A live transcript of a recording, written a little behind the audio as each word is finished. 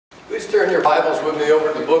Please turn your Bibles with me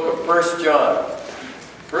over to the book of 1 John.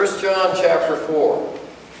 1 John chapter 4.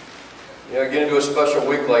 You know, get into a special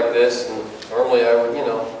week like this, and normally I would,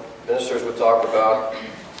 ministers would talk about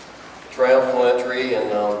triumphal entry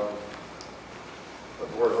and what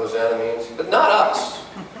the word Hosanna means, but not us.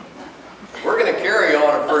 We're going to carry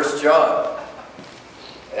on in 1 John.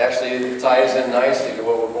 Actually, it ties in nicely to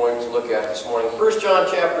what we're going to look at this morning. 1 John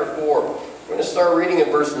chapter 4. We're going to start reading in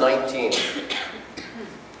verse 19.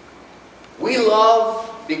 We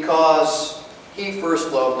love because He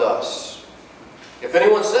first loved us. If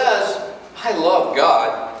anyone says, I love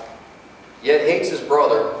God, yet hates his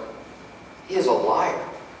brother, he is a liar.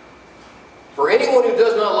 For anyone who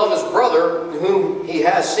does not love his brother, whom he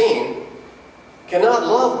has seen, cannot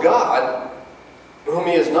love God, whom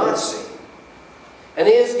he has not seen. And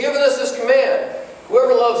He has given us this command: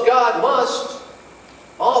 whoever loves God must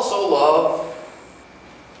also love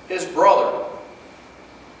his brother.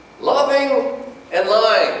 Loving and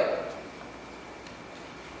lying.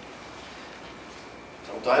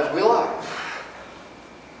 Sometimes we lie.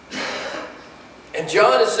 And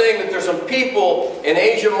John is saying that there's some people in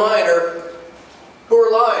Asia Minor who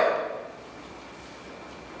are lying.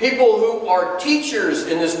 People who are teachers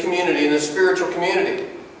in this community, in this spiritual community.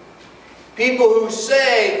 People who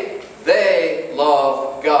say they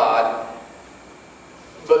love God,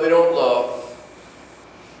 but they don't love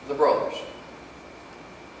the brothers.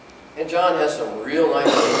 And John has some real nice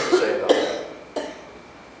things to say about that.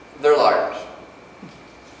 They're liars.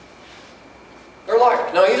 They're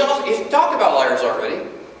liars. Now, he's talked about liars already.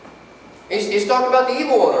 He's talked about the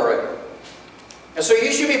evil one already. And so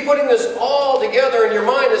you should be putting this all together in your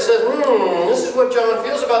mind that says, this is what John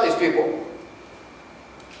feels about these people.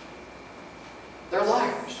 They're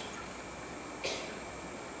liars.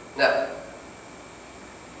 Now,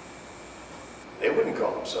 they wouldn't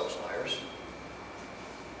call themselves liars.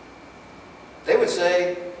 They would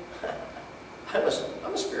say, I'm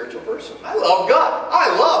a spiritual person. I love God.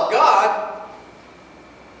 I love God.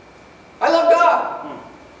 I love God.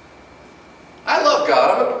 I love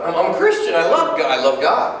God. I'm a Christian. I love God. I love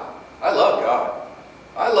God. I love God.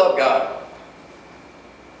 I love God.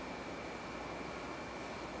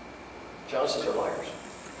 John says they're liars.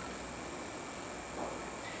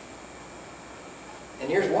 And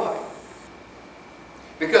here's why.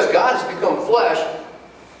 Because God has become flesh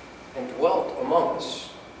and dwelt among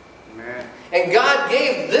us. Amen. And God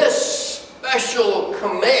gave this special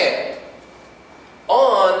command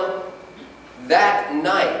on that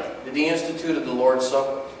night that He instituted the Lord's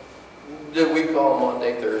Supper, that we call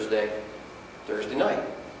Monday, Thursday night.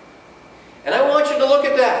 And I want you to look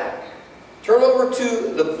at that. Turn over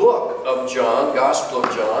to the book of John, Gospel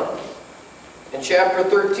of John, in chapter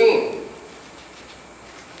 13.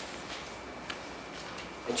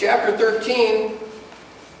 In chapter 13,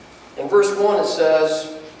 in verse 1 it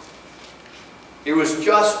says, it was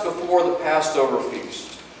just before the Passover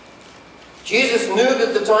feast. Jesus knew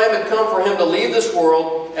that the time had come for Him to leave this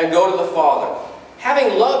world and go to the Father.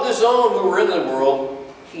 Having loved His own who were in the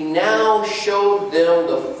world, He now showed them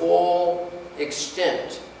the full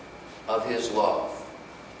extent of His love.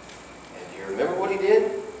 And do you remember what He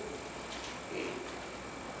did? He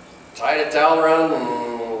tied a towel around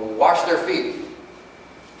and washed their feet.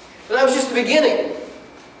 But that was just the beginning.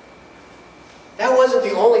 That wasn't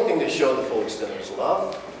the only thing that showed the full extent of His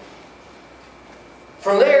love.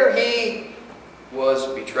 From there, He was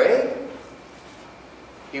betrayed.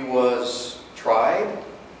 He was tried.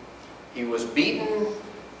 He was beaten.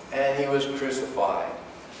 And He was crucified.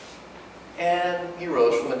 And He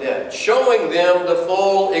rose from the dead, showing them the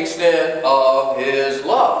full extent of His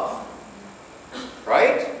love.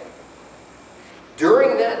 Right?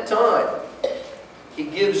 During that time, He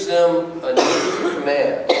gives them a new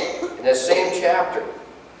command. In that same chapter,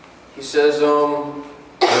 He says,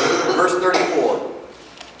 verse 34,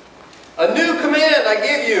 a new command I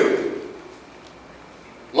give you,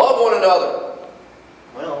 love one another.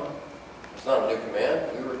 Well, it's not a new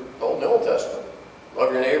command. We were told in the Old Testament,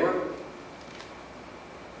 love your neighbor.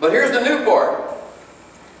 But here's the new part.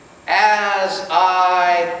 As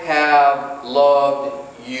I have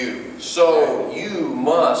loved you, so you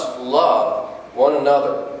must love one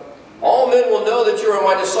another. All men will know that you are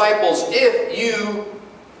my disciples if you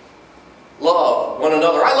love one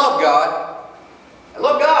another. I love God. I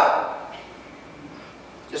love God.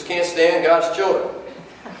 Just can't stand God's children.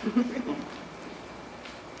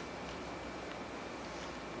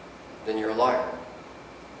 Then you're a liar.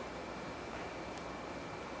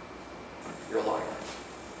 You're a liar.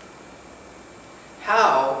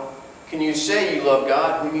 How can you say you love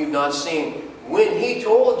God whom you've not seen, when He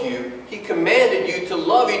told you, He commanded you to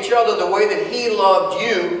love each other the way that He loved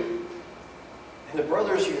you and the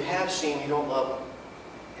brothers you have seen, you don't love them,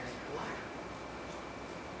 you're a liar.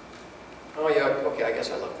 Oh yeah, okay, I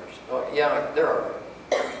guess I love theirs. Oh yeah, there are.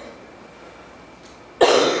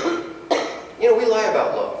 You know, we lie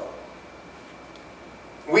about love.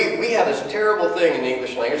 We have this terrible thing in the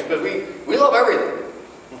English language, but we love everything.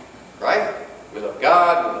 Right? We love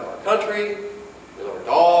God, we love our country, we love our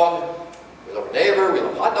dog, we love our neighbor, we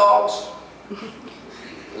love hot dogs,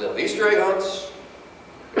 we love Easter egg hunts,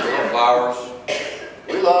 we love flowers.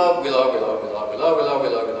 We love.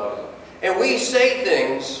 And we say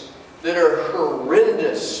things that are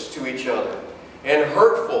horrendous to each other, and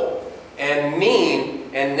hurtful, and mean,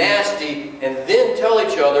 and nasty, and then tell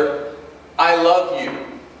each other, I love you.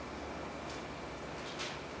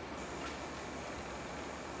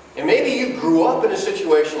 And maybe you grew up in a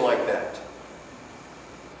situation like that.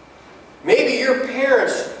 Maybe your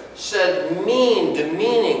parents said mean,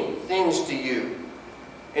 demeaning things to you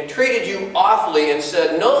and treated you awfully and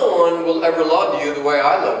said, no one will ever love you the way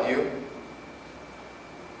I love you.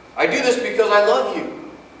 I do this because I love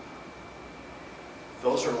you.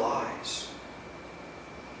 Those are lies.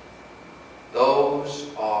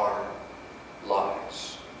 Those are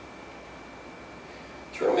lies.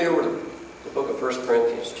 Turn me over to the book of 1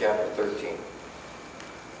 Corinthians chapter 13.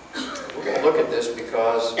 We're going to look at this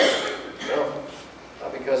because, well,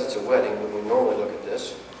 not because it's a wedding when we normally look at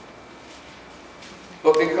this,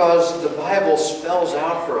 but because the Bible spells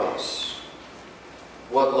out for us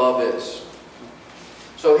what love is.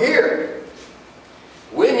 So here,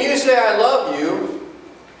 when you say I love you,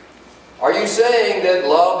 are you saying that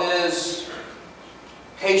love is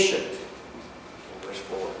patient? In verse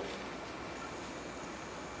 4.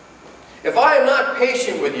 If I am not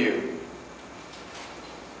patient with you,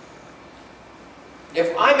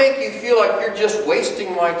 if I make you feel like you're just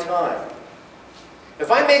wasting my time,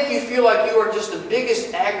 if I make you feel like you are just the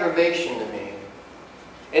biggest aggravation to me,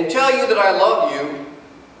 and tell you that I love you,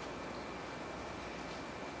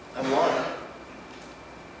 I'm lying.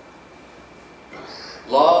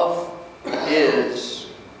 Love is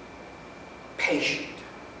patient.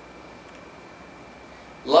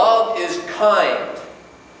 Love is kind.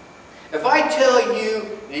 If I tell you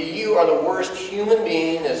that you are the worst human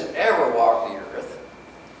being that's ever walked the earth,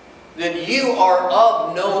 that you are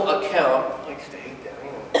of no account, I used to hate that,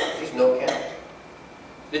 you know, he's no account,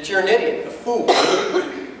 that you're an idiot, a fool,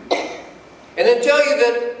 and then tell you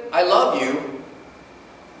that I love you,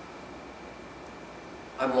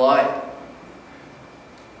 I'm lying.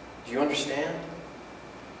 Do you understand?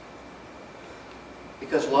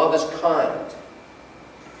 Because love is kind.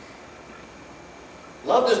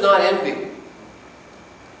 Love does not envy.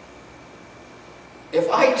 If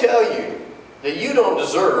I tell you that you don't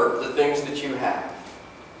deserve the things that you have,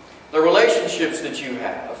 the relationships that you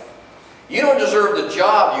have, you don't deserve the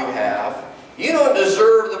job you have, you don't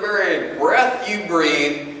deserve the very breath you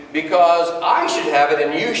breathe because I should have it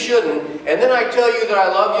and you shouldn't, and then I tell you that I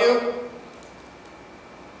love you,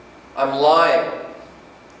 I'm lying.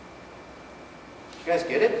 You guys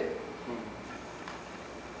get it?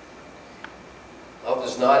 Love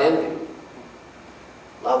does not envy.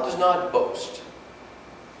 Love does not boast.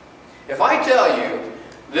 If I tell you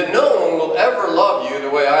that no one will ever love you the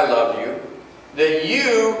way I love you, that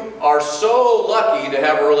you are so lucky to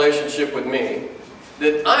have a relationship with me,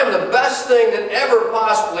 that I'm the best thing that ever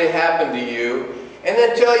possibly happened to you, and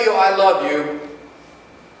then tell you I love you,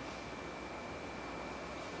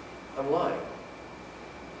 I'm lying.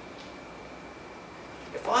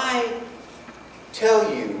 If I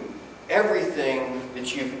tell you everything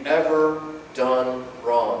that you've ever done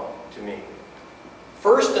wrong to me,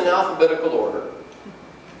 first in alphabetical order,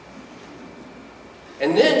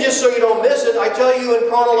 and then just so you don't miss it, I tell you in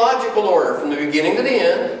chronological order from the beginning to the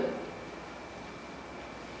end,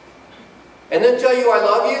 and then tell you I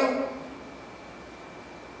love you,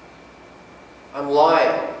 I'm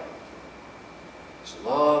lying. Because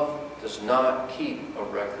love does not keep a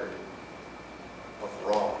record of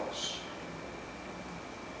wrongs.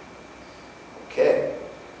 Okay,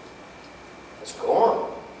 let's go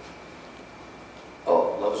on.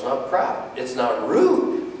 Oh, love is not proud. It's not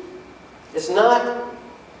rude. It's not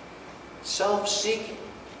self-seeking.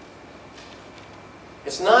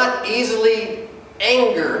 It's not easily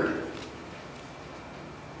angered.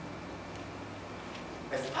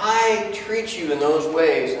 If I treat you in those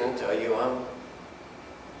ways and then tell you I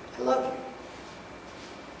love you,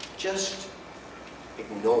 just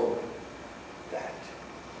ignore that.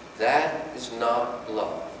 That is not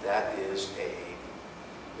love. That is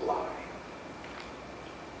a lie.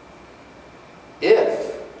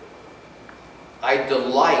 If I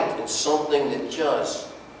delight in something that just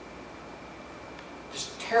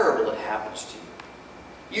terrible that happens to you,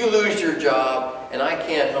 You lose your job, and I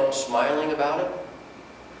can't help smiling about it.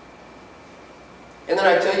 And then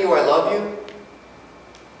I tell you I love you.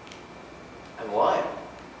 I'm lying.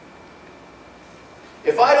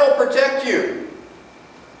 If I don't protect you,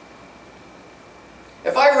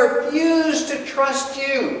 if I refuse to trust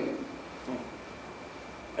you,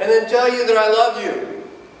 and then tell you that I love you,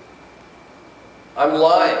 I'm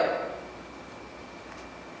lying.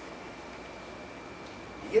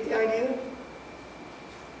 You get the idea?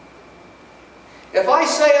 If I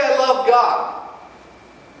say I love God,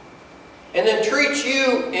 and then treat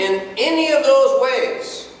you in any of those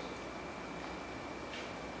ways,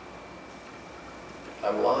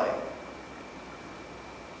 I'm lying.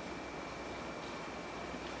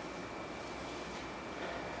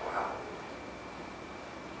 Wow.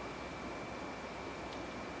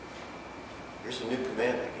 Here's a new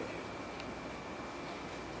command I give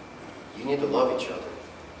you. You need to love each other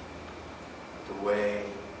the way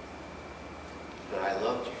that I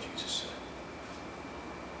loved you, Jesus said.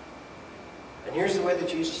 And here's the way that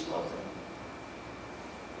Jesus loved them.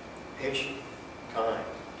 Patient, kind,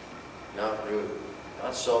 not rude,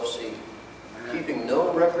 not self-seeking, keeping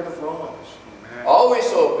no record of wrongs. Amen.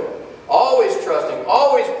 Always open, always trusting,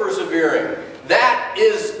 always persevering. That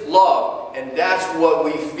is love. And that's what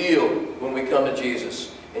we feel when we come to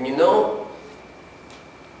Jesus. And you know,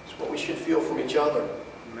 it's what we should feel from each other.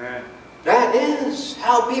 Amen. That is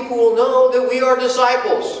how people will know that we are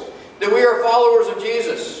disciples, that we are followers of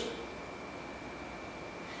Jesus.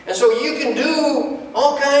 And so you can do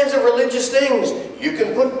all kinds of religious things. You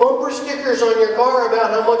can put bumper stickers on your car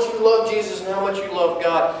about how much you love Jesus and how much you love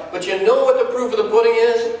God. But you know what the proof of the pudding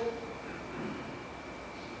is?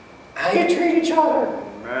 How you treat each other.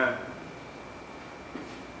 Amen.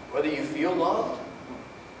 Whether you feel loved,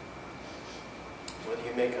 whether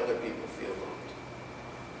you make other people feel loved.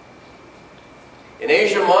 In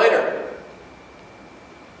Asia Minor,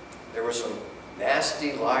 there were some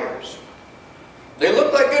nasty liars. They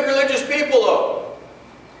looked like good religious people, though.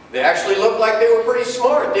 They actually looked like they were pretty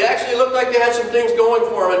smart. They actually looked like they had some things going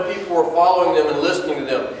for them, and people were following them and listening to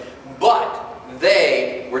them. But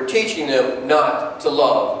they were teaching them not to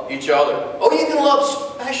love each other. Oh, you can love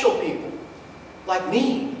special people, like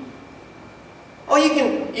me. Oh, you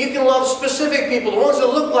can love specific people, the ones that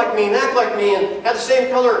look like me and act like me and have the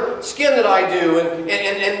same color skin that I do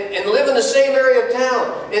and live in the same area of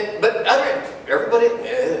town. But everybody,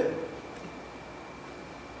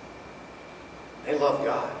 they love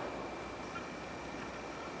God.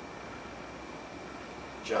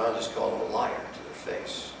 John just called them a liar to their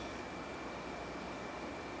face.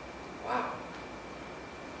 Wow.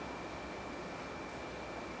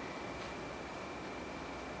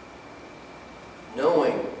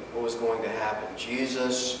 Knowing what was going to happen,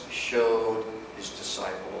 Jesus showed his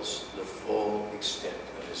disciples the full extent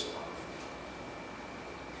of his love.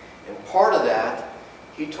 And part of that,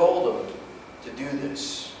 he told them to do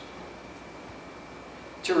this.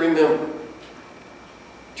 To remember.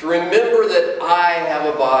 To remember that I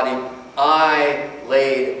have a body. I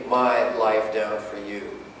laid my life down for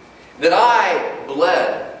you. That I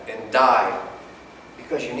bled and died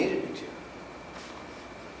because you needed me to.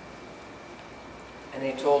 And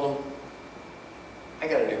he told them, I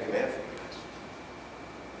got a new command for you guys.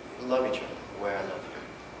 You love each other the way I love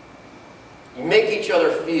you. You make each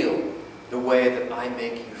other feel the way that I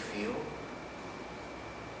make you feel.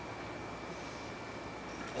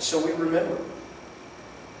 And so we remember.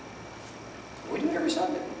 We do it every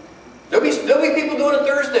Sunday. There'll be people doing it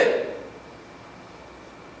Thursday.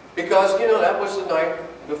 Because, you know, that was the night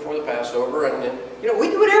before the Passover. And you know, we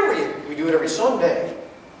do it every Sunday.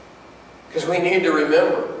 Because we need to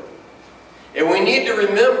remember. And we need to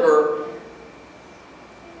remember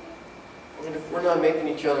that if we're not making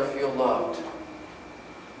each other feel loved,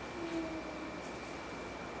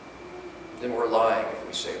 then we're lying if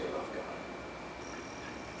we say we love God.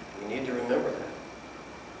 We need to remember that.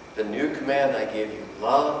 The new command I give you,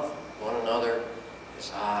 love one another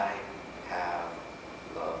as I have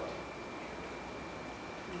loved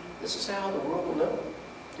you. This is how the world will know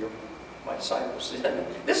you're my disciples.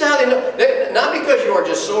 This is how they know. Not because you are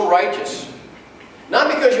just so righteous.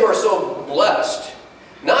 Not because you are so blessed.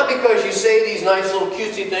 Not because you say these nice little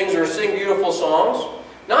cutesy things or sing beautiful songs.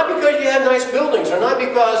 Not because you have nice buildings. Or not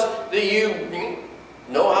because that you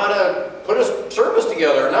know how to put a service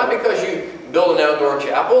together. Or not because you build an outdoor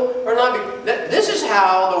chapel. Or not. This is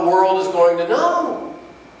how the world is going to know.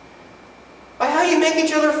 By how you make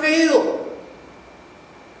each other feel.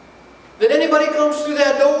 That anybody comes through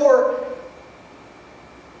that door,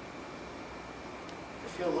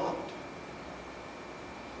 feel loved.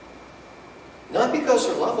 Not because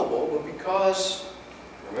they're lovable, but because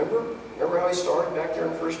Remember how he started back there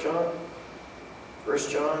in 1 John? 1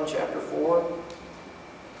 John chapter 4.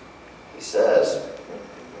 He says,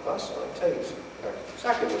 I'll tell you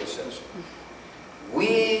exactly what he says.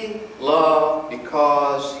 We love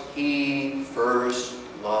because he first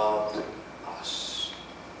loved us.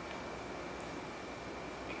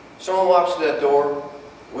 Someone walks through that door.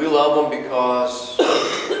 We love them because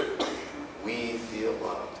we feel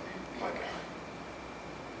loved by God.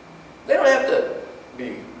 They don't have to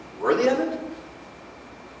be worthy of it.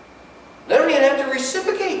 They don't even have to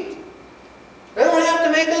reciprocate. They don't have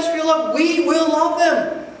to make us feel loved. We will love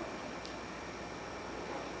them.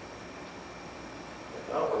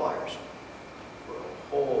 No, we're liars. We're a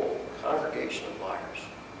whole congregation of liars.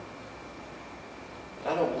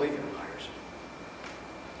 I don't believe you're liars.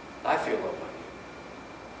 I feel loved by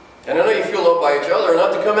you. And I know you feel loved by each other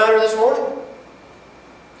enough to come out here this morning.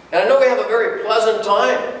 And I know we have a very pleasant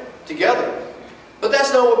time together. But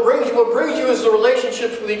that's not what brings you. What brings you is the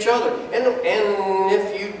relationships with each other. And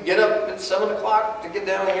if you get up at 7 o'clock to get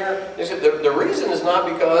down here, the reason is not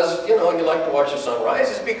because, you like to watch the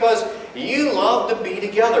sunrise. It's because you love to be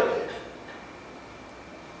together.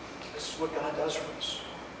 This is what God does for us.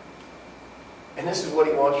 And this is what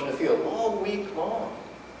he wants you to feel all week long.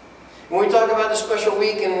 When we talk about the special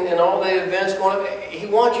week and all the events going on, he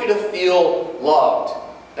wants you to feel loved.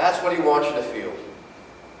 That's what he wants you to feel.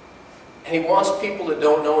 And he wants people that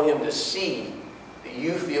don't know him to see that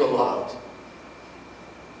you feel loved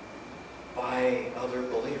by other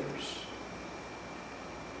believers.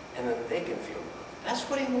 And that they can feel loved. That's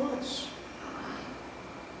what he wants.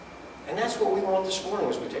 And that's what we want this morning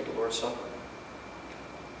as we take the Lord's Supper.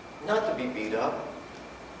 Not to be beat up,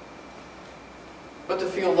 but to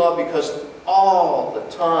feel loved because all the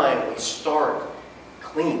time we start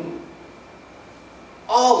clean.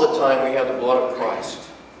 All the time we have the blood of Christ.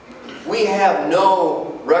 We have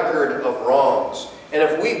no record of wrongs. And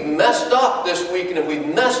if we've messed up this week, and if we've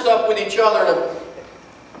messed up with each other,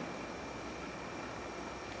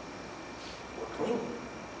 we're clean.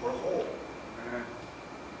 We're whole.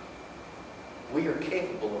 We are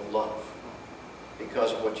capable of love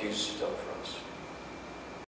because of what Jesus has done for us.